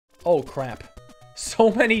Oh, crap.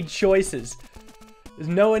 So many choices. There's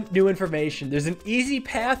no new information. There's an easy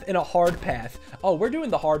path and a hard path. Oh, we're doing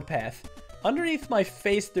the hard path. Underneath my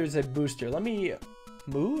face, there's a booster. Let me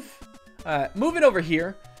move. Move it over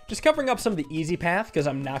here. Just covering up some of the easy path because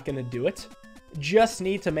I'm not going to do it. Just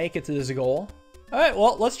need to make it to this goal. All right,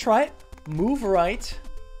 well, let's try it. Move right.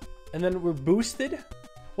 And then we're boosted.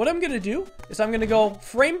 What I'm going to do is I'm going to go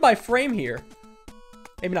frame by frame here.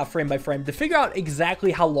 Maybe not frame by frame. To figure out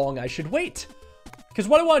exactly how long I should wait. Because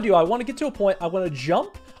what I want to do, I want to get to a point. I want to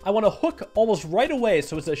jump. I want to hook almost right away.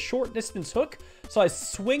 So it's a short distance hook. So I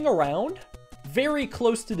swing around very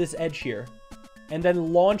close to this edge here. And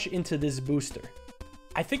then launch into this booster.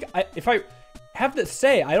 I think if I have to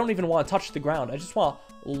say, I don't even want to touch the ground. I just want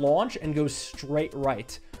to launch and go straight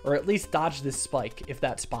right. Or at least dodge this spike if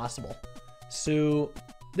that's possible. So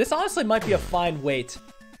this honestly might be a fine weight.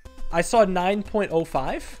 I saw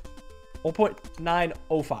 9.05.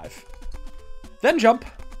 0.905. Then jump.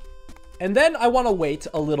 And then I want to wait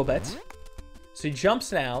a little bit. So he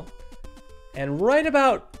jumps now. And right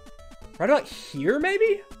about here,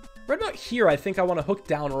 maybe? Right about here, I think I want to hook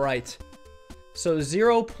down right. So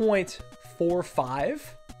 0.45.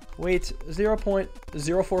 Wait,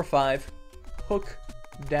 0.045. Hook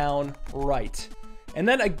down right. And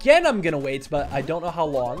then again, I'm going to wait, but I don't know how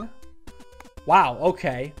long. Wow,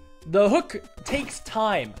 okay. The hook takes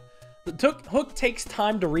time. The hook takes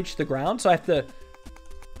time to reach the ground, so I have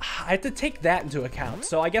to take that into account.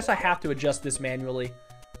 So I guess I have to adjust this manually.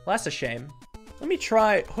 Well, that's a shame. Let me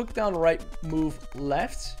try hook down right, move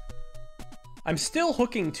left. I'm still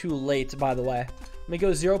hooking too late, by the way. Let me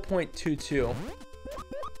go 0.22.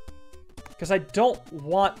 Because I don't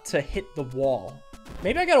want to hit the wall.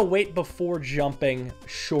 Maybe I gotta wait before jumping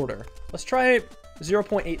shorter. Let's try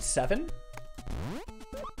 0.87.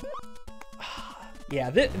 Yeah,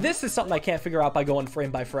 this is something I can't figure out by going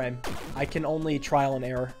frame by frame. I can only trial and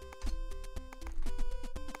error.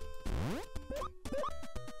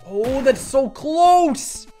 Oh, that's so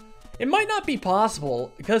close! It might not be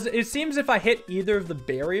possible, because it seems if I hit either of the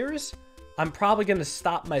barriers, I'm probably going to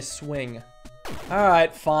stop my swing.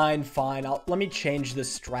 Alright, fine. Let me change this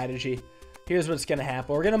strategy. Here's what's going to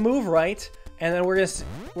happen. We're going to move right, and then we're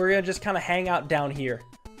gonna just kind of hang out down here.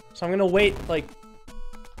 So I'm going to wait, like,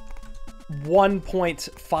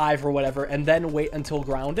 1.5 or whatever, and then wait until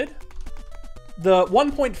grounded. The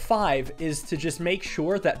 1.5 is to just make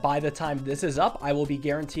sure that by the time this is up, I will be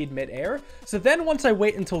guaranteed mid-air. So then once I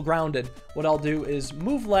wait until grounded, what I'll do is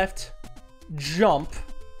move left, jump,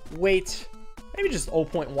 wait, maybe just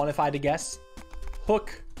 0.1 if I had to guess,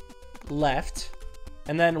 hook left,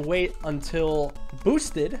 and then wait until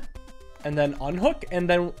boosted, and then unhook, and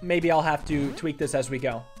then maybe I'll have to tweak this as we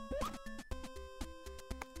go.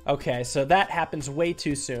 Okay, so that happens way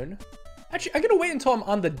too soon. Actually, I'm going to wait until I'm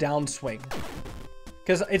on the downswing.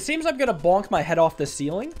 Because it seems I'm going to bonk my head off the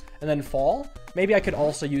ceiling and then fall. Maybe I could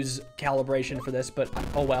also use calibration for this, but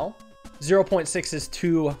oh well. 0.6 is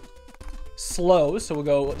too slow, so we'll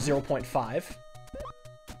go 0.5.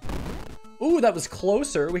 Ooh, that was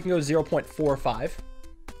closer. We can go 0.45.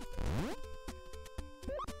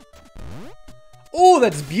 Ooh,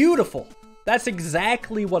 that's beautiful. That's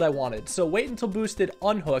exactly what I wanted. So wait until boosted,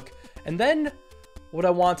 unhook, and then what I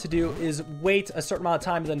want to do is wait a certain amount of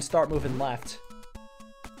time and then start moving left.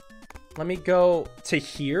 Let me go to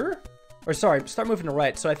here. Or sorry, start moving to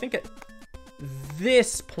right. So I think at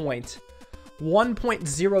this point,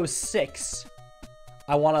 1.06,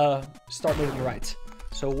 I want to start moving to right.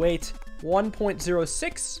 So wait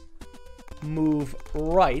 1.06, move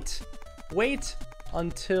right, wait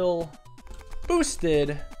until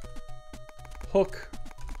boosted, hook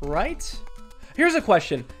right. Here's a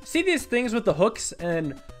question. See these things with the hooks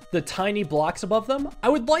and the tiny blocks above them? I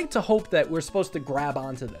would like to hope that we're supposed to grab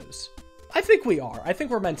onto those. I think we are. I think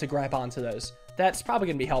we're meant to grab onto those. That's probably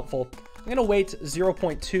going to be helpful. I'm going to wait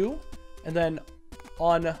 0.2 and then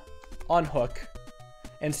unhook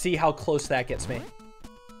and see how close that gets me.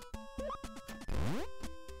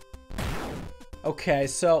 Okay,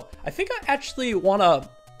 so I think I actually want to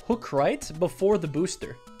hook right before the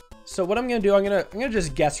booster. So what I'm going to do, I'm going to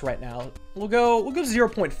just guess right now. We'll go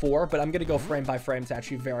 0.4, but I'm going to go frame by frame to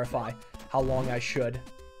actually verify how long I should.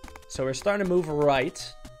 So we're starting to move right,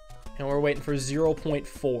 and we're waiting for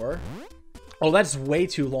 0.4. Oh, that's way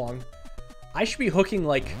too long. I should be hooking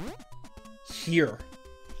like here.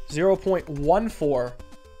 0.14,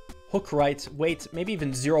 hook right, wait, maybe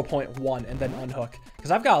even 0.1, and then unhook.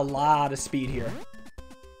 Because I've got a lot of speed here.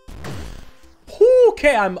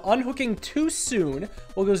 Okay, I'm unhooking too soon.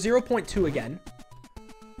 We'll go 0.2 again.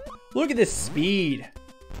 Look at this speed.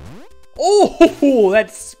 Oh, that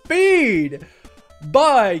speed.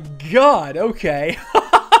 By God, okay.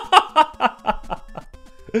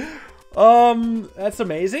 That's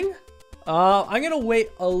amazing. I'm gonna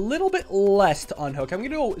wait a little bit less to unhook. I'm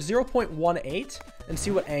gonna go 0.18 and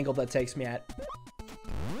see what angle that takes me at.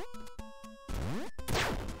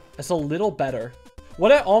 That's a little better.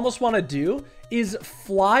 What I almost want to do is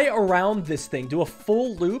fly around this thing, do a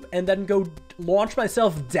full loop, and then go launch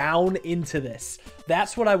myself down into this.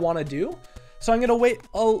 That's what I want to do. So I'm going to wait,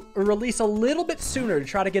 release a little bit sooner to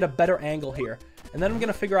try to get a better angle here. And then I'm going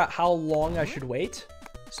to figure out how long I should wait.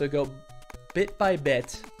 So go bit by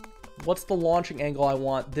bit. What's the launching angle I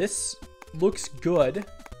want? This looks good.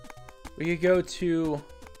 We could go to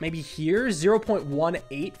maybe here,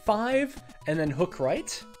 0.185, and then hook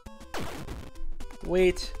right.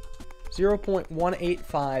 Wait,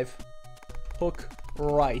 0.185, hook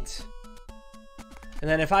right. And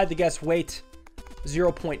then if I had to guess, wait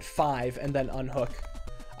 0.5 and then unhook.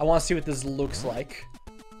 I want to see what this looks like.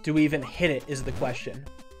 Do we even hit it is the question.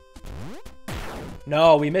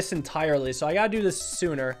 No, we missed entirely, so I gotta do this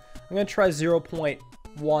sooner. I'm gonna try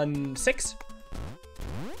 0.16.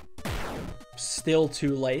 Still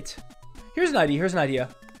too late. Here's an idea.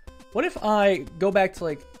 What if I go back to,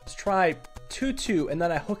 like, let's try 2-2 and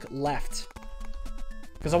then I hook left?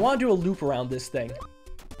 Because I want to do a loop around this thing.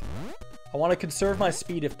 I want to conserve my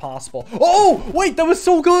speed if possible. Oh, wait, that was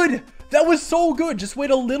so good. That was so good. Just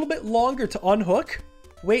wait a little bit longer to unhook.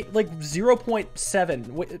 Wait, like 0.7,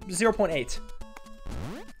 0.8.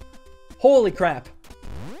 Holy crap.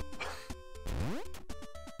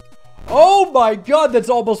 Oh my God, that's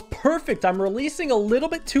almost perfect. I'm releasing a little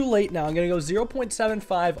bit too late now. I'm going to go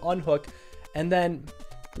 0.75 unhook and then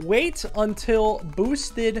wait until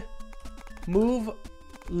boosted move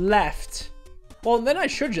left. Well, then I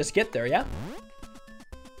should just get there, yeah?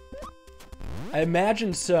 I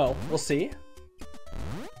imagine so. We'll see.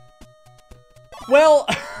 Well,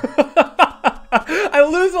 I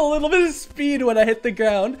lose a little bit of speed when I hit the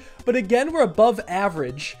ground, but again, we're above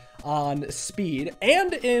average on speed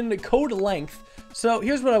and in code length. So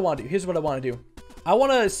here's what I want to do. I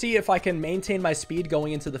want to see if I can maintain my speed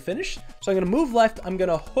going into the finish. So I'm going to move left. I'm going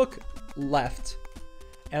to hook left.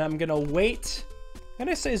 And I'm going to wait. Can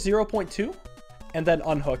I say 0.2? And then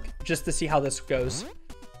unhook just to see how this goes.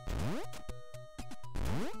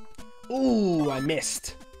 Ooh, I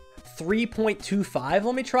missed. 3.25.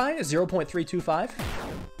 Let me try 0.325.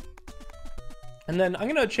 And then I'm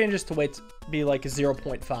going to change this to wait to be like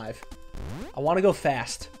 0.5. I want to go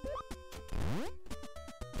fast.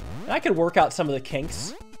 And I could work out some of the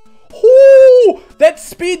kinks. Ooh, that's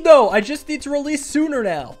speed though. I just need to release sooner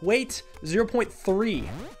now. Wait, 0.3.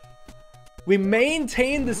 We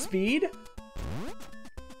maintain the speed.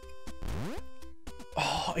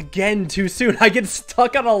 Oh, again, too soon. I get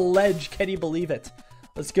stuck on a ledge. Can you believe it?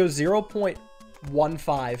 Let's go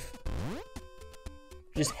 0.15.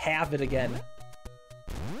 Just have it again.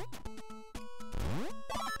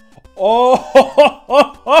 Oh,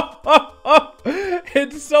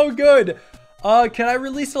 it's so good. Can I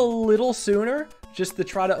release a little sooner just to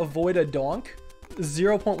try to avoid a donk?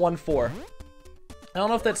 0.14. I don't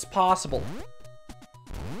know if that's possible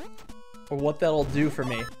or what that'll do for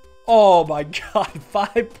me. Oh my God,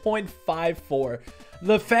 5.54.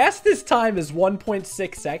 The fastest time is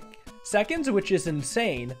 1.6 seconds, which is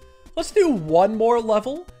insane. Let's do one more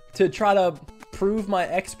level to try to prove my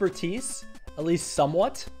expertise, at least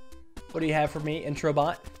somewhat. What do you have for me,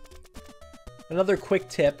 Introbot? Another quick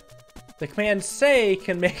tip. The command say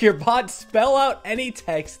can make your bot spell out any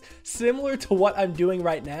text similar to what I'm doing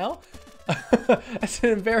right now. That's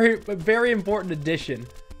a very important addition.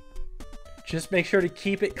 Just make sure to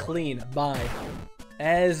keep it clean. Bye.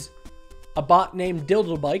 As a bot named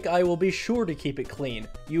Dildlebike, I will be sure to keep it clean.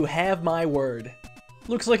 You have my word.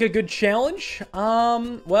 Looks like a good challenge.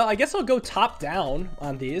 Well, I guess I'll go top down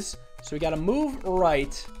on these. So we gotta move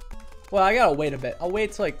right. Well, I gotta wait a bit. I'll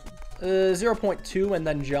wait to like 0.2 and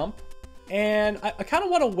then jump. And I kind of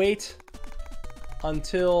want to wait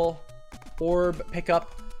until orb pick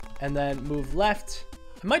up and then move left.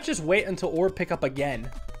 I might just wait until orb pick up again.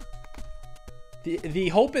 The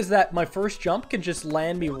hope is that my first jump can just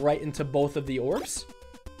land me right into both of the orbs.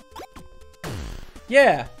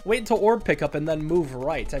 Yeah, wait until orb pick up and then move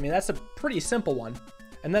right. I mean, that's a pretty simple one.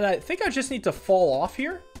 And then I think I just need to fall off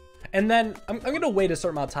here. And then I'm going to wait a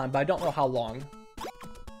certain amount of time, but I don't know how long.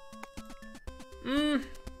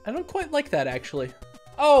 I don't quite like that, actually.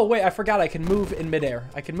 Oh, wait, I forgot I can move in midair.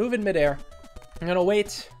 I can move in midair. I'm going to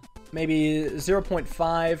wait maybe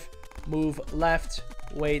 0.5, move left,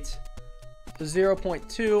 wait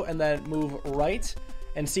 0.2, and then move right,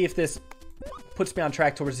 and see if this puts me on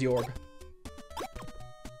track towards the orb.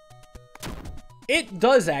 It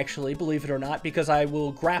does actually, believe it or not, because I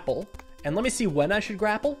will grapple. And let me see when I should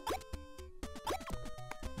grapple.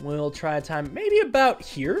 We'll try a time maybe about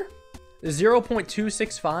here.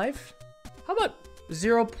 0.265. How about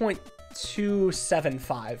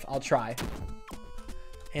 0.275? I'll try.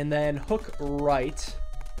 And then hook right.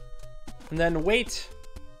 And then wait.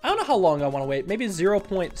 I don't know how long I want to wait. Maybe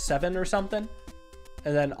 0.7 or something.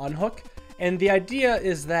 And then unhook. And the idea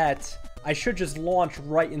is that I should just launch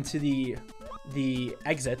right into the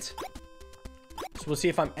exit. So we'll see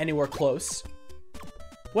if I'm anywhere close.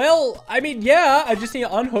 Well, I mean, yeah, I just need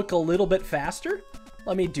to unhook a little bit faster.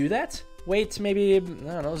 Let me do that. Wait, maybe, I don't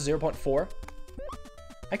know, 0.4.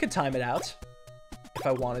 I could time it out if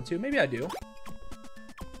I wanted to. Maybe I do.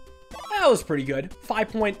 That was pretty good.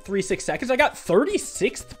 5.36 seconds. I got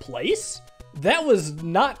 36th place? That was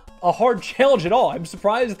not a hard challenge at all. I'm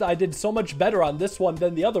surprised I did so much better on this one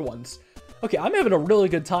than the other ones. Okay, I'm having a really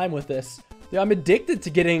good time with this. Yeah, I'm addicted to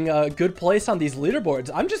getting a good place on these leaderboards.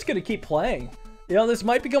 I'm just going to keep playing. You know, this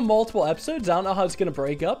might become multiple episodes. I don't know how it's going to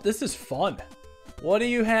break up. This is fun. What do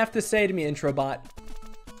you have to say to me, Introbot?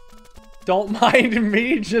 Don't mind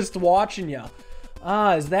me just watching you.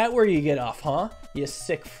 Ah, is that where you get off, huh? You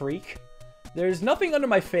sick freak. There's nothing under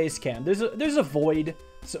my face cam. There's a void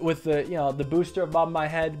with the, you know, the booster above my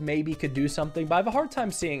head. Maybe could do something, but I have a hard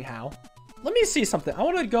time seeing how. Let me see something. I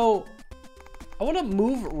want to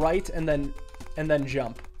move right and then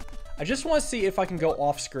jump. I just want to see if I can go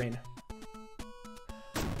off screen.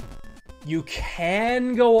 You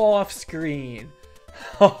can go off screen.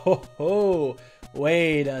 Oh,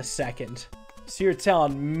 wait a second. So you're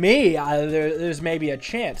telling me there's maybe a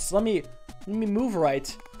chance. Let me move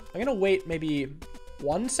right. I'm gonna wait maybe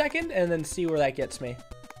 1 second and then see where that gets me.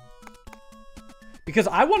 Because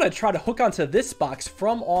I want to try to hook onto this box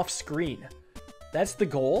from off screen. That's the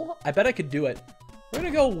goal. I bet I could do it. We're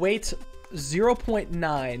gonna go wait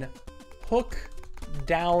 0.9, hook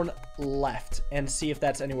down left, and see if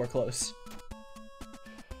that's anywhere close.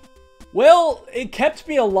 Well, it kept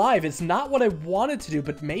me alive. It's not what I wanted to do,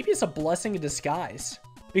 but maybe it's a blessing in disguise.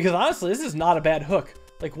 Because honestly, this is not a bad hook.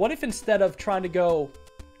 Like, what if instead of trying to go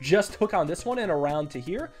just hook on this one and around to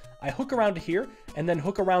here, I hook around to here and then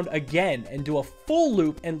hook around again and do a full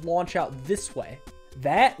loop and launch out this way?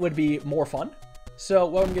 That would be more fun. So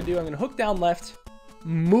what I'm gonna do, I'm gonna hook down left,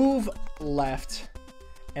 move left,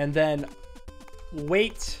 and then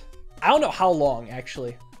wait. I don't know how long,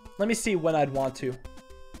 actually. Let me see when I'd want to.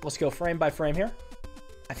 Let's go frame by frame here.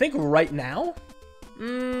 I think right now,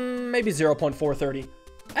 maybe 0.430.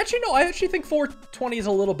 Actually, no, I actually think 420 is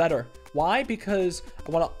a little better. Why? Because I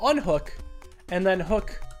want to unhook and then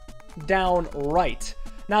hook down right.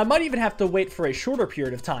 Now, I might even have to wait for a shorter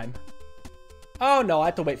period of time. Oh, no, I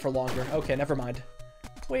have to wait for longer. Okay, never mind.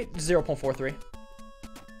 Wait, 0.43.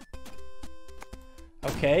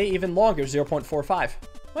 Okay, even longer, 0.45.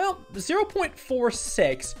 Well,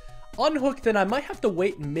 0.46. Unhook, then I might have to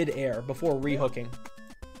wait mid-air before rehooking.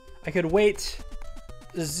 I could wait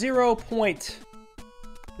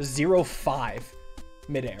 0.05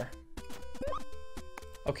 mid-air.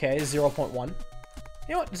 Okay, 0.1.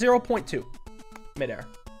 You know what? 0.2 mid-air.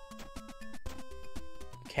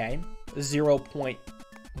 Okay,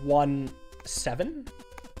 0.17.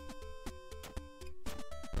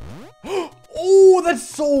 Oh, that's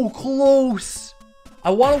so close. I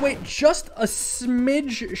want to wait just a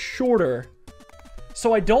smidge shorter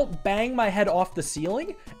so I don't bang my head off the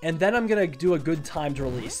ceiling, and then I'm going to do a good timed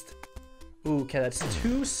release. Ooh, okay, that's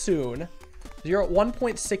too soon. You're at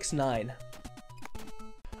 1.69.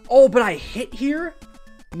 Oh, but I hit here?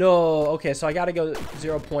 No, okay, so I got to go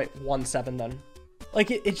 0.17 then. Like,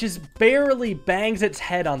 it just barely bangs its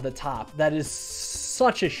head on the top. That is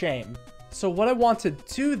such a shame. So what I want to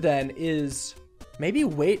do then is maybe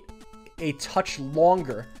wait a touch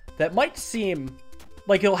longer. That might seem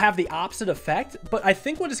like it'll have the opposite effect, but I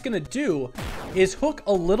think what it's going to do is hook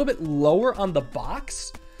a little bit lower on the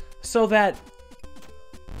box so that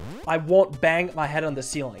I won't bang my head on the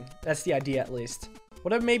ceiling. That's the idea, at least.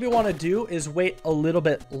 What I maybe want to do is wait a little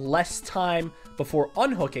bit less time before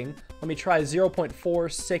unhooking. Let me try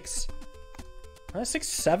 0.46.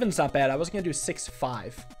 6.7's not bad. I was going to do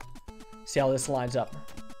 6.5. See how this lines up.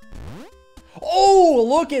 Oh,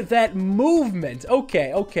 look at that movement.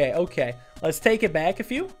 Okay, okay, okay. Let's take it back a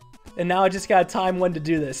few. And now I just got time when to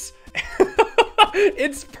do this.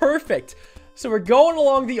 It's perfect. So we're going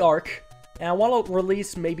along the arc. And I want to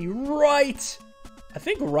release maybe right, I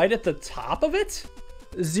think right at the top of it.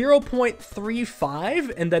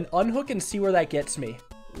 0.35 and then unhook and see where that gets me.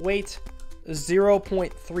 Wait,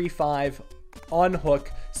 0.35,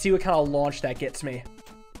 unhook, see what kind of launch that gets me.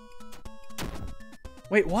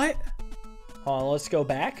 Wait, what? Let's go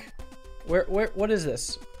back. What is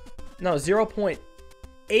this? No,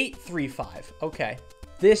 0.835. Okay.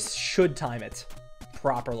 This should time it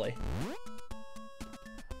properly.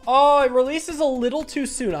 Oh, it releases a little too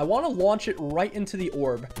soon. I want to launch it right into the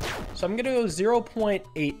orb. So I'm going to go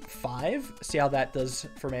 0.85. See how that does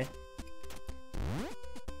for me.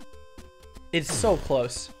 It's so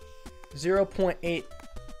close.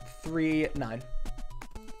 0.839.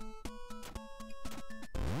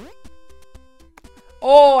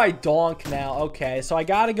 Oh, I donk now. Okay, so I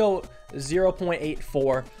got to go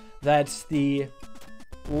 0.84. That's the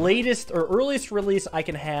latest or earliest release I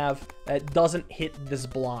can have that doesn't hit this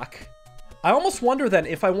block. I almost wonder then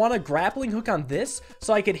if I want a grappling hook on this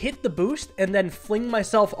so I could hit the boost and then fling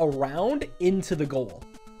myself around into the goal.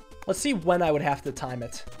 Let's see when I would have to time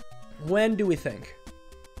it. When do we think?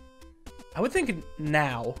 I would think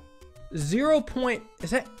now. Is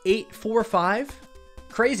that 845?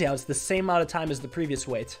 Crazy how it's the same amount of time as the previous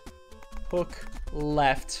weight. Hook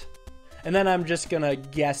left. And then I'm just gonna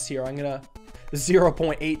guess here. I'm gonna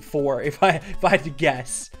 0.84 if I had to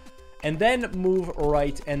guess. And then move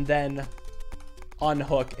right and then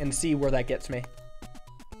unhook and see where that gets me.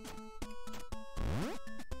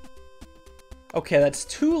 Okay, that's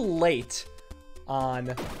too late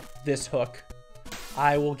on this hook.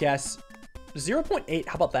 I will guess 0.8.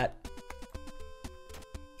 How about that?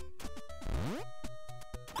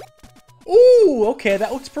 Ooh, okay,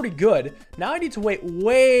 that looks pretty good. Now I need to wait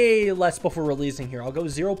way less before releasing here. I'll go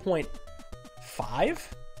 0.5.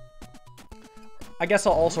 I guess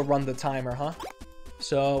I'll also run the timer, huh?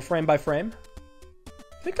 So, frame by frame.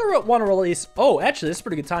 I think I want to release... Oh, actually, this is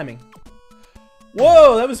pretty good timing.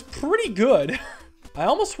 Whoa, that was pretty good. I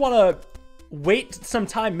almost want to wait some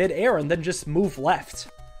time mid-air and then just move left.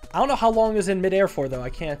 I don't know how long it was in mid-air for, though. I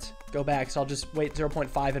can't go back, so I'll just wait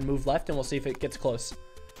 0.5 and move left, and we'll see if it gets close.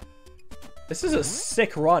 This is a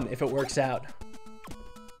sick run if it works out.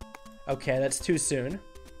 Okay, that's too soon.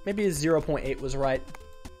 Maybe 0.8 was right.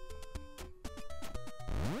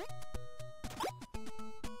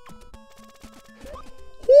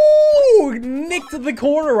 Ooh, nicked the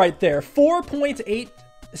corner right there. 4.8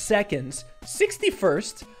 seconds.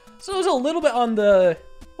 61st. So it was a little bit on the...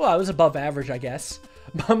 Well, I was above average, I guess.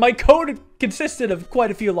 But my code consisted of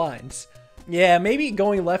quite a few lines. Yeah, maybe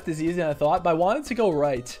going left is easier than I thought, but I wanted to go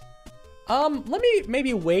right. Let me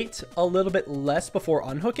maybe wait a little bit less before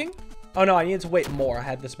unhooking. Oh, no, I needed to wait more. I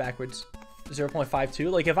had this backwards.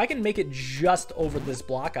 0.52. Like, if I can make it just over this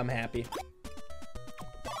block, I'm happy.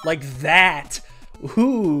 Like that.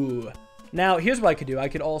 Ooh. Now, here's what I could do. I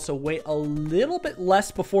could also wait a little bit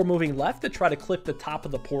less before moving left to try to clip the top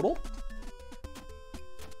of the portal.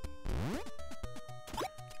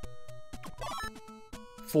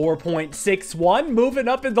 .61, moving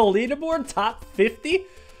up in the leaderboard, top 50.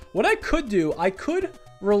 What I could do, I could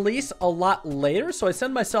release a lot later, so I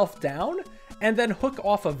send myself down and then hook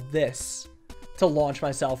off of this to launch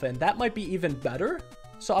myself in. That might be even better.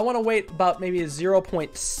 So I want to wait about maybe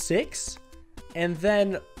 0.6 and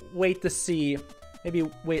then wait to see, maybe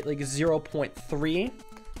wait like 0.3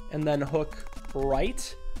 and then hook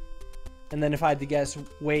right. And then if I had to guess,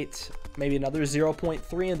 wait maybe another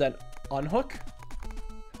 0.3 and then unhook.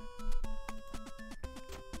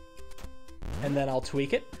 And then I'll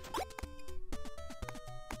tweak it.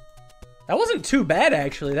 That wasn't too bad,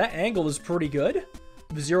 actually. That angle was pretty good.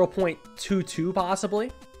 0.22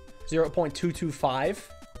 possibly. 0.225.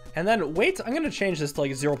 And then, wait, I'm going to change this to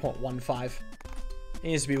like 0.15. It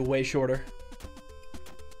needs to be way shorter.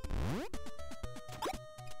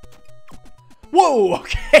 Whoa,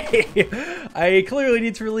 okay. I clearly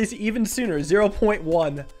need to release even sooner.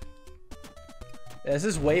 0.1. This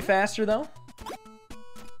is way faster, though.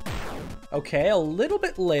 Okay, a little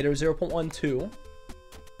bit later, 0.12.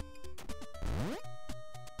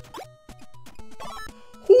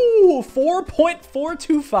 Ooh,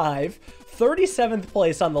 4.425. 37th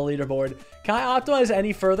place on the leaderboard. Can I optimize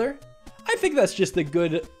any further? I think that's just a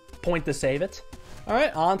good point to save it. All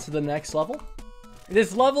right, on to the next level.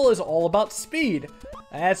 This level is all about speed.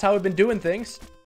 That's how we've been doing things.